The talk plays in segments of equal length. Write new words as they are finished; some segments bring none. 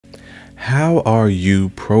How are you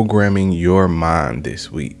programming your mind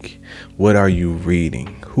this week? What are you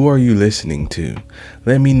reading? Who are you listening to?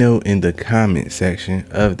 Let me know in the comment section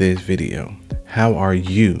of this video. How are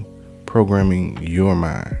you programming your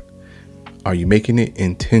mind? Are you making it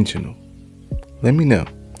intentional? Let me know.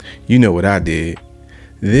 You know what I did.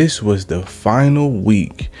 This was the final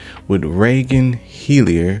week with Regan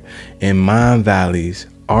Hillyer and Mindvalley's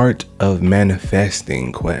Art of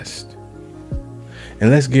Manifesting Quest. And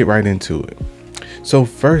let's get right into it. So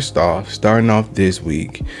first off, starting off this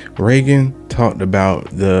week, Regan talked about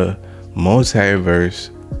the multiverse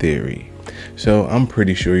theory. So I'm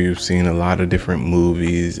pretty sure you've seen a lot of different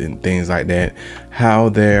movies and things like that, how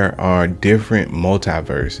there are different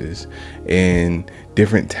multiverses and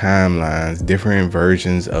different timelines, different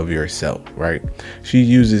versions of yourself, right? She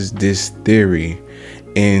uses this theory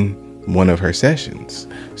in one of her sessions.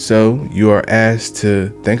 So you are asked to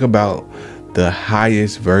think about the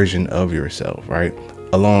highest version of yourself, right,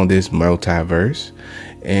 along this multiverse,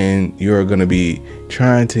 and you're going to be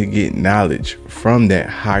trying to get knowledge from that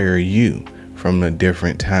higher you, from a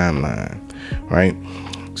different timeline, right?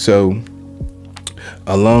 So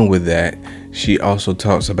along with that, she also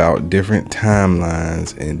talks about different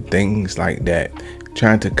timelines and things like that,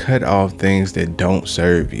 trying to cut off things that don't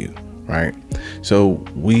serve you, right? So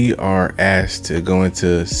we are asked to go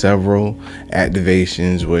into several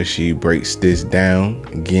activations where she breaks this down.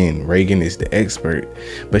 Again, Regan is the expert,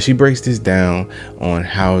 but she breaks this down on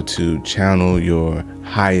how to channel your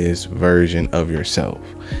highest version of yourself.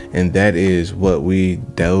 And that is what we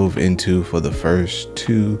delve into for the first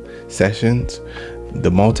two sessions: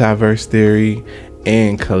 the multiverse theory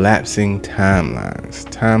and collapsing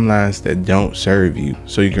timelines that don't serve you,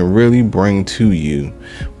 so you can really bring to you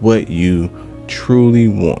what you truly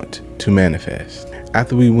want to manifest.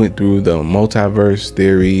 After we went through the multiverse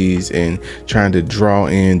theories and trying to draw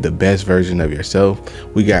in the best version of yourself,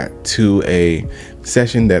 we got to a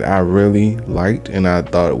session that I really liked and I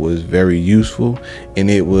thought it was very useful, and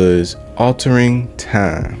it was altering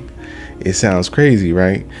time. It sounds crazy,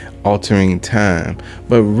 right? Altering time.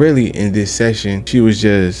 But really in this session, she was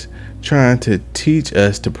just trying to teach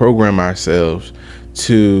us to program ourselves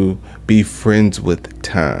to be friends with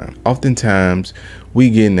time. Oftentimes we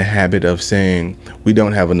get in the habit of saying we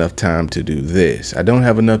don't have enough time to do this. I don't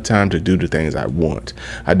have enough time to do the things I want.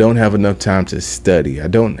 I don't have enough time to study. I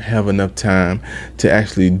don't have enough time to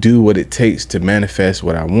actually do what it takes to manifest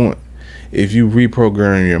what I want. If you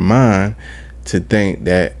reprogram your mind to think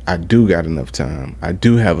that I do got enough time, I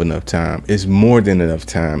do have enough time, it's more than enough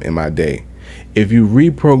time in my day. If you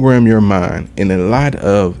reprogram your mind, and a lot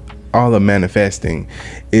of all of manifesting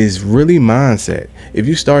is really mindset. If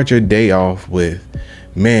you start your day off with,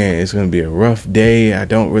 man, it's going to be a rough day, I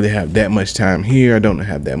don't really have that much time here, I don't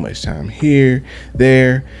have that much time here,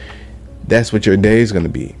 there, that's what your day is going to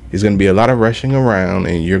be. It's going to be a lot of rushing around,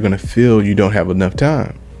 and you're going to feel you don't have enough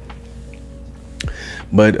time.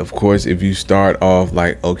 But of course, if you start off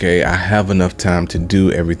like, okay, I have enough time to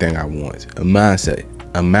do everything I want, a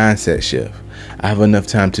mindset shift. I have enough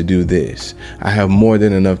time to do this. I have more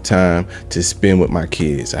than enough time to spend with my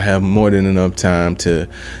kids. I have more than enough time to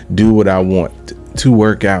do what I want, to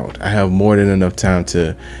work out. I have more than enough time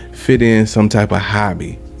to fit in some type of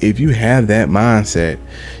hobby. If you have that mindset,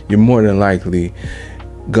 you're more than likely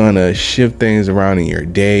gonna shift things around in your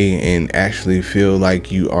day and actually feel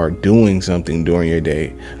like you are doing something during your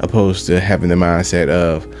day, opposed to having the mindset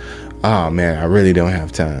of, oh man, I really don't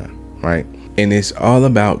have time, right? And it's all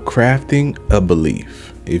about crafting a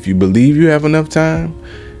belief. If you believe you have enough time,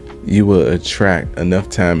 you will attract enough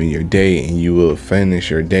time in your day, and you will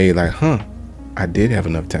finish your day like, I did have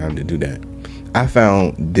enough time to do that. I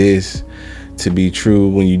found this to be true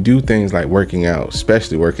when you do things like working out,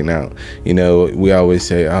 especially working out. You know, we always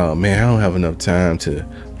say, oh man, I don't have enough time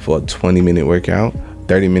for a 20-minute workout,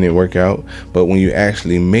 30-minute workout. But when you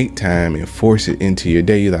actually make time and force it into your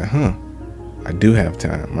day, you're like, I do have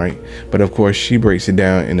time, right? But of course, she breaks it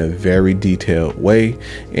down in a very detailed way,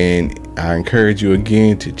 and I encourage you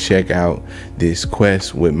again to check out this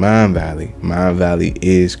quest with Mindvalley. Mindvalley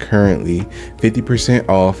is currently 50%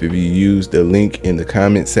 off if you use the link in the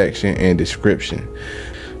comment section and description.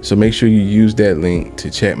 So make sure you use that link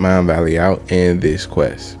to check Mindvalley out and this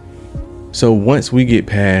quest. So once we get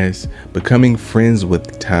past becoming friends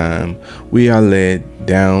with time, we are led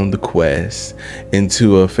down the quest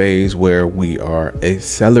into a phase where we are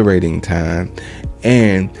accelerating time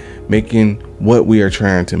and making what we are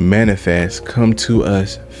trying to manifest come to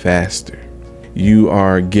us faster. You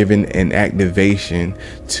are given an activation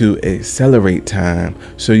to accelerate time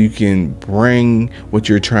so you can bring what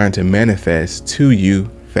you're trying to manifest to you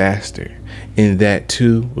faster. And that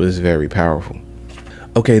too was very powerful.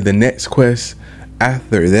 Okay, the next quest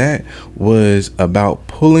after that was about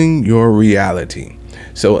pulling your reality.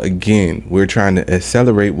 So again, we're trying to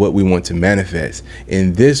accelerate what we want to manifest.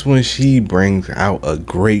 In this one, she brings out a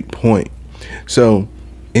great point. So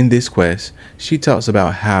in this quest, she talks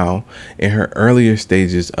about how in her earlier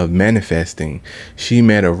stages of manifesting, she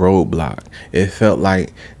met a roadblock. It felt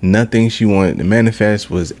like nothing she wanted to manifest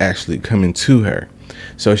was actually coming to her.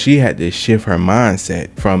 So she had to shift her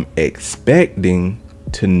mindset from expecting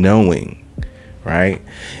to knowing, right?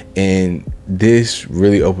 And this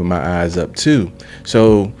really opened my eyes up too.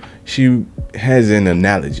 So she has an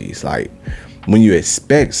analogy. It's like when you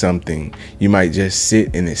expect something, you might just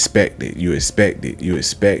sit and expect it. You expect it, you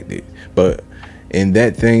expect it. But and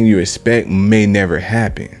that thing you expect may never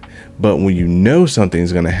happen. But when you know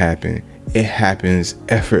something's gonna happen, it happens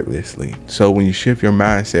effortlessly. So when you shift your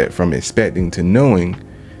mindset from expecting to knowing,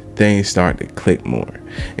 things start to click more.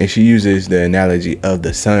 And she uses the analogy of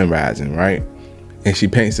the sun rising, right? And she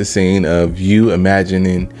paints the scene of you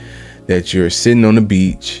imagining that you're sitting on the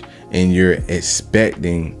beach and you're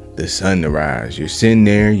expecting the sun to rise. You're sitting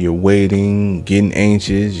there, you're waiting, getting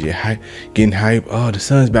anxious, you're getting hype. Oh, the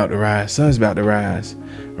sun's about to rise, sun's about to rise,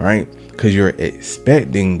 right? Because you're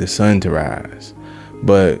expecting the sun to rise.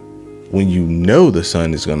 But when you know the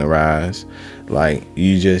sun is gonna rise, like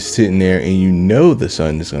you just sitting there and you know the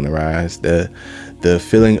sun is gonna rise, the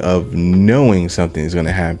feeling of knowing something is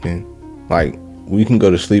gonna happen. Like we can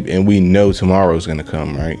go to sleep and we know tomorrow's gonna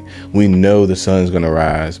come, right? We know the sun's gonna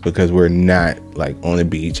rise because we're not like on the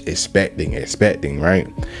beach expecting, right?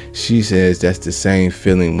 She says that's the same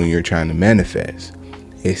feeling when you're trying to manifest.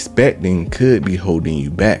 Expecting could be holding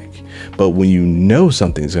you back, but when you know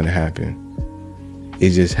something's gonna happen, it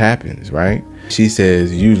just happens, right? She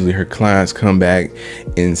says usually her clients come back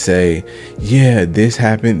and say, yeah, this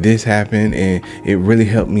happened, and it really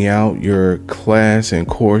helped me out, your class and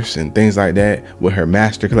course and things like that with her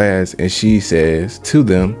master class. And she says to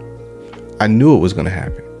them, I knew it was going to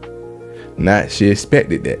happen. Not she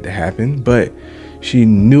expected that to happen, but she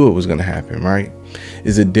knew it was going to happen, right?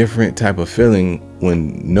 It's a different type of feeling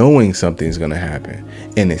when knowing something's going to happen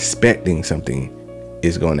and expecting something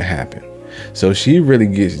is going to happen. So she really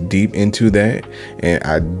gets deep into that, and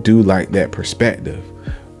I do like that perspective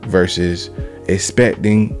versus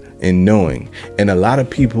expecting and knowing. And a lot of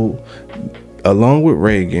people, along with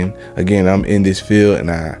Regan, again, I'm in this field and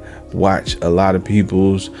I watch a lot of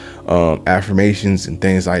people's affirmations and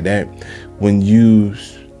things like that. When you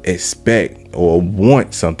expect or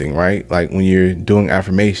want something, right? Like when you're doing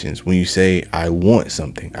affirmations, when you say, I want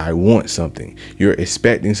something, you're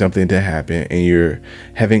expecting something to happen and you're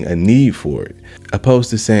having a need for it, opposed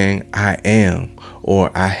to saying, I am,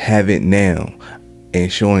 or I have it now,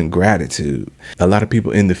 and showing gratitude. A lot of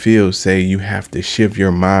people in the field say you have to shift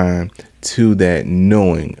your mind to that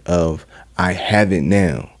knowing of I have it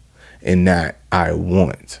now and not I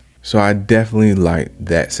want. So I definitely like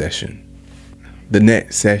that session. The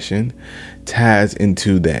next session ties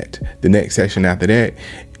into that. The next session after that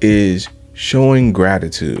is showing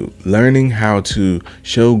gratitude, learning how to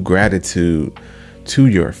show gratitude to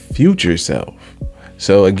your future self.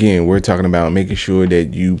 So again, we're talking about making sure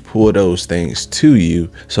that you pull those things to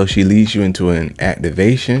you. So she leads you into an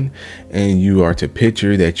activation and you are to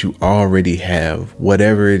picture that you already have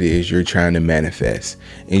whatever it is you're trying to manifest,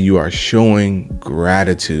 and you are showing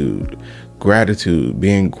gratitude,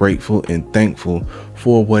 being grateful and thankful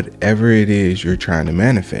for whatever it is you're trying to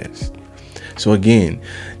manifest. So again,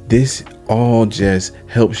 this all just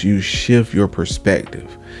helps you shift your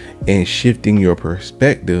perspective, and shifting your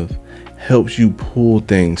perspective helps you pull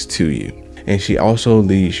things to you. And she also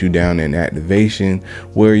leads you down an activation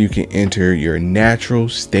where you can enter your natural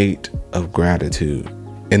state of gratitude.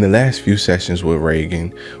 In the last few sessions with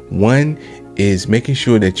Regan, one is making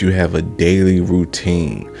sure that you have a daily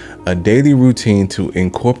routine to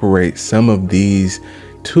incorporate some of these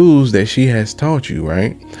tools that she has taught you,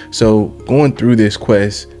 right? So going through this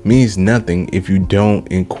quest means nothing if you don't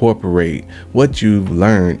incorporate what you've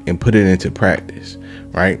learned and put it into practice,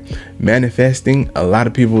 right? Manifesting, a lot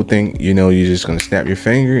of people think, you're just going to snap your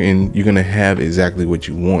finger and you're going to have exactly what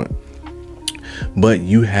you want. But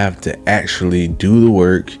you have to actually do the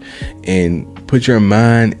work and put your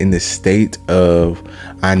mind in the state of,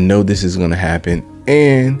 I know this is going to happen.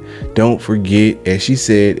 And don't forget, as she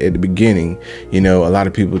said at the beginning, a lot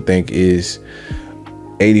of people think is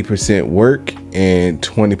 80% work and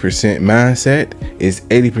 20% mindset. Is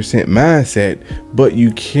 80% mindset, but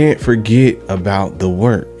you can't forget about the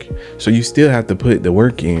work. So you still have to put the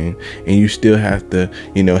work in, and you still have to,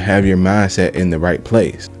 have your mindset in the right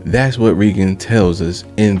place. That's what Regan tells us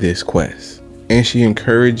in this quest. And she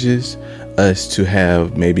encourages us to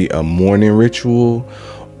have maybe a morning ritual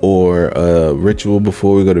or a ritual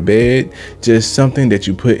before we go to bed, just something that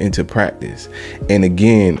you put into practice. And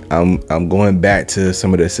again, I'm going back to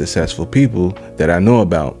some of the successful people that I know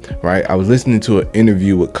about, right? I was listening to an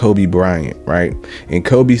interview with Kobe Bryant, right? And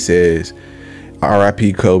Kobe says,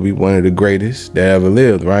 R.I.P. Kobe, one of the greatest that ever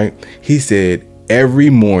lived, right? He said every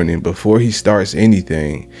morning before he starts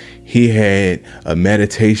anything, he had a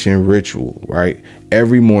meditation ritual, right?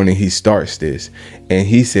 Every morning he starts this, and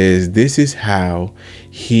he says this is how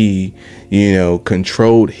he,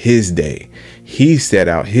 controlled his day. He set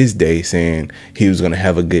out his day saying he was going to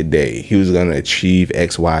have a good day. He was going to achieve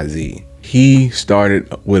X, Y, Z. He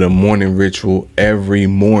started with a morning ritual every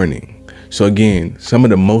morning. So again, some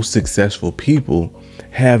of the most successful people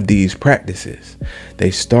have these practices.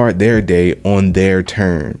 They start their day on their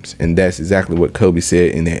terms. And that's exactly what Kobe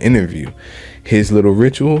said in that interview. His little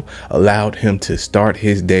ritual allowed him to start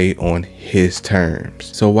his day on his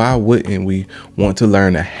terms. So why wouldn't we want to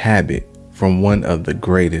learn a habit from one of the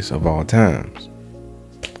greatest of all times?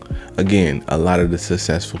 Again, a lot of the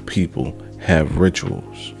successful people have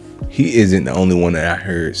rituals. He isn't the only one that I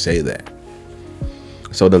heard say that.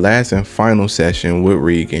 So the last and final session with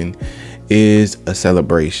Regan is a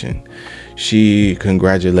celebration. She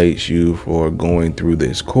congratulates you for going through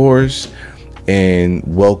this course and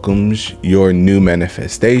welcomes your new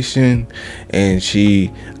manifestation. And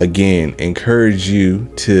she again encourages you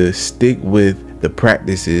to stick with the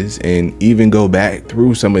practices and even go back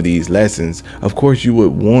through some of these lessons. Of course, you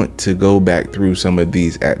would want to go back through some of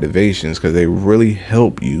these activations because they really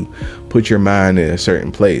help you put your mind in a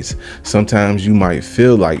certain place. Sometimes you might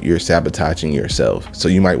feel like you're sabotaging yourself, so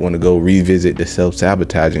you might want to go revisit the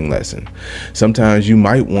self-sabotaging lesson. Sometimes you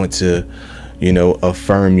might want to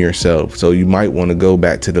affirm yourself. So you might want to go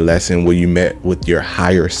back to the lesson where you met with your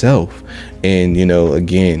higher self and,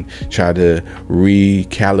 again, try to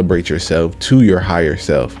recalibrate yourself to your higher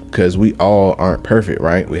self, because we all aren't perfect,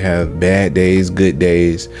 right? We have bad days, good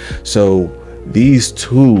days. So these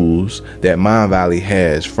tools that Mindvalley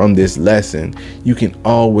has from this lesson, you can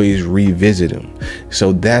always revisit them.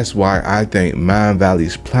 So that's why I think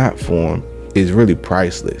Mindvalley's platform is really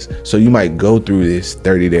priceless. So you might go through this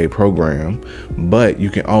 30-day program, but you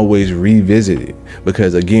can always revisit it,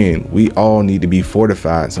 because again, we all need to be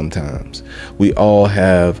fortified sometimes. We all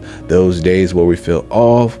have those days where we feel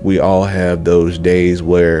off. We all have those days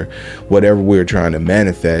where whatever we're trying to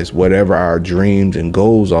manifest, whatever our dreams and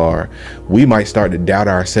goals are, we might start to doubt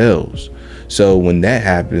ourselves. So when that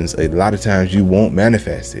happens, a lot of times you won't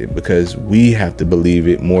manifest it, because we have to believe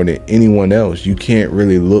it more than anyone else. You can't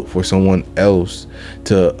really look for someone else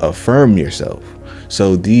to affirm yourself.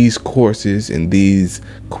 So these courses and these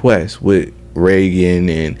quests with Regan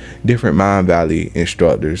and different Mindvalley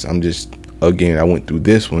instructors, I went through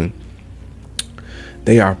this one.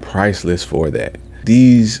 They are priceless for that.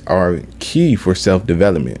 These are key for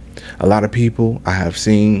self-development. A lot of people I have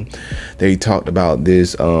seen, they talked about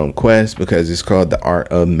this quest because it's called the art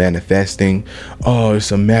of manifesting. Oh, it's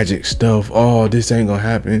some magic stuff. Oh, this ain't gonna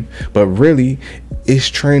happen. But really, it's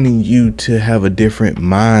training you to have a different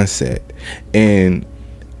mindset. And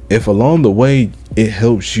if along the way it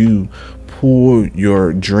helps you pull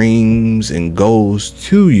your dreams and goals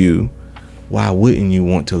to you, why wouldn't you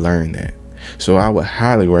want to learn that? So I would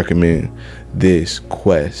highly recommend this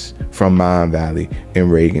quest from Mindvalley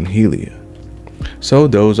and Regan Hillyer. So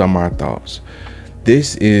those are my thoughts.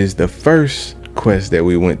 This is the first quest that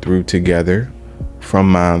we went through together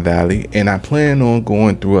from Mindvalley, and I plan on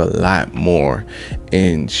going through a lot more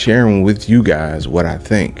and sharing with you guys what I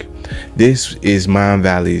think. This is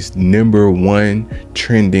Mindvalley's #1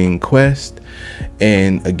 trending quest.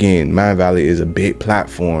 And again, Mindvalley is a big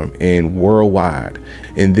platform and worldwide,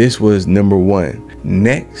 and this was #1.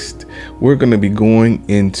 Next, we're going to be going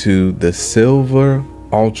into the Silver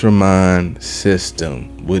Ultramind system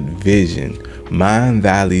with Vision,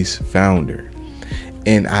 Mindvalley's founder.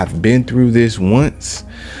 And I've been through this once.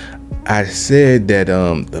 I said that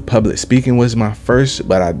the public speaking was my first,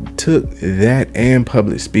 but I took that and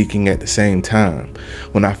public speaking at the same time.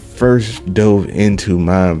 When I first dove into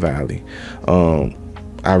Mindvalley,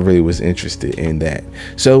 I really was interested in that.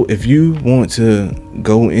 So if you want to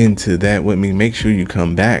go into that with me, make sure you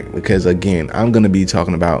come back, because again, I'm going to be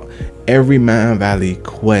talking about every Mindvalley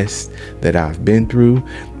quest that I've been through,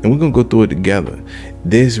 and we're going to go through it together.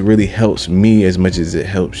 This really helps me as much as it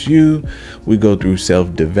helps you. We go through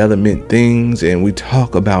self-development things and we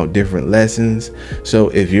talk about different lessons. So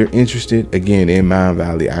if you're interested, again, in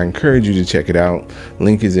Mindvalley, I encourage you to check it out.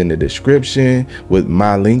 Link is in the description. With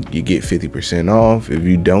my link, you get 50% off. If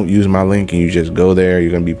you don't use my link and you just go there,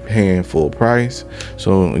 you're going to be paying full price.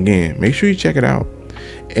 So again, make sure you check it out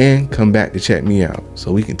and come back to check me out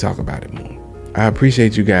so we can talk about it more. I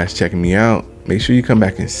appreciate you guys checking me out. Make sure you come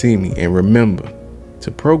back and see me, and remember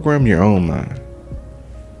to program your own mind.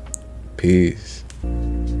 Peace.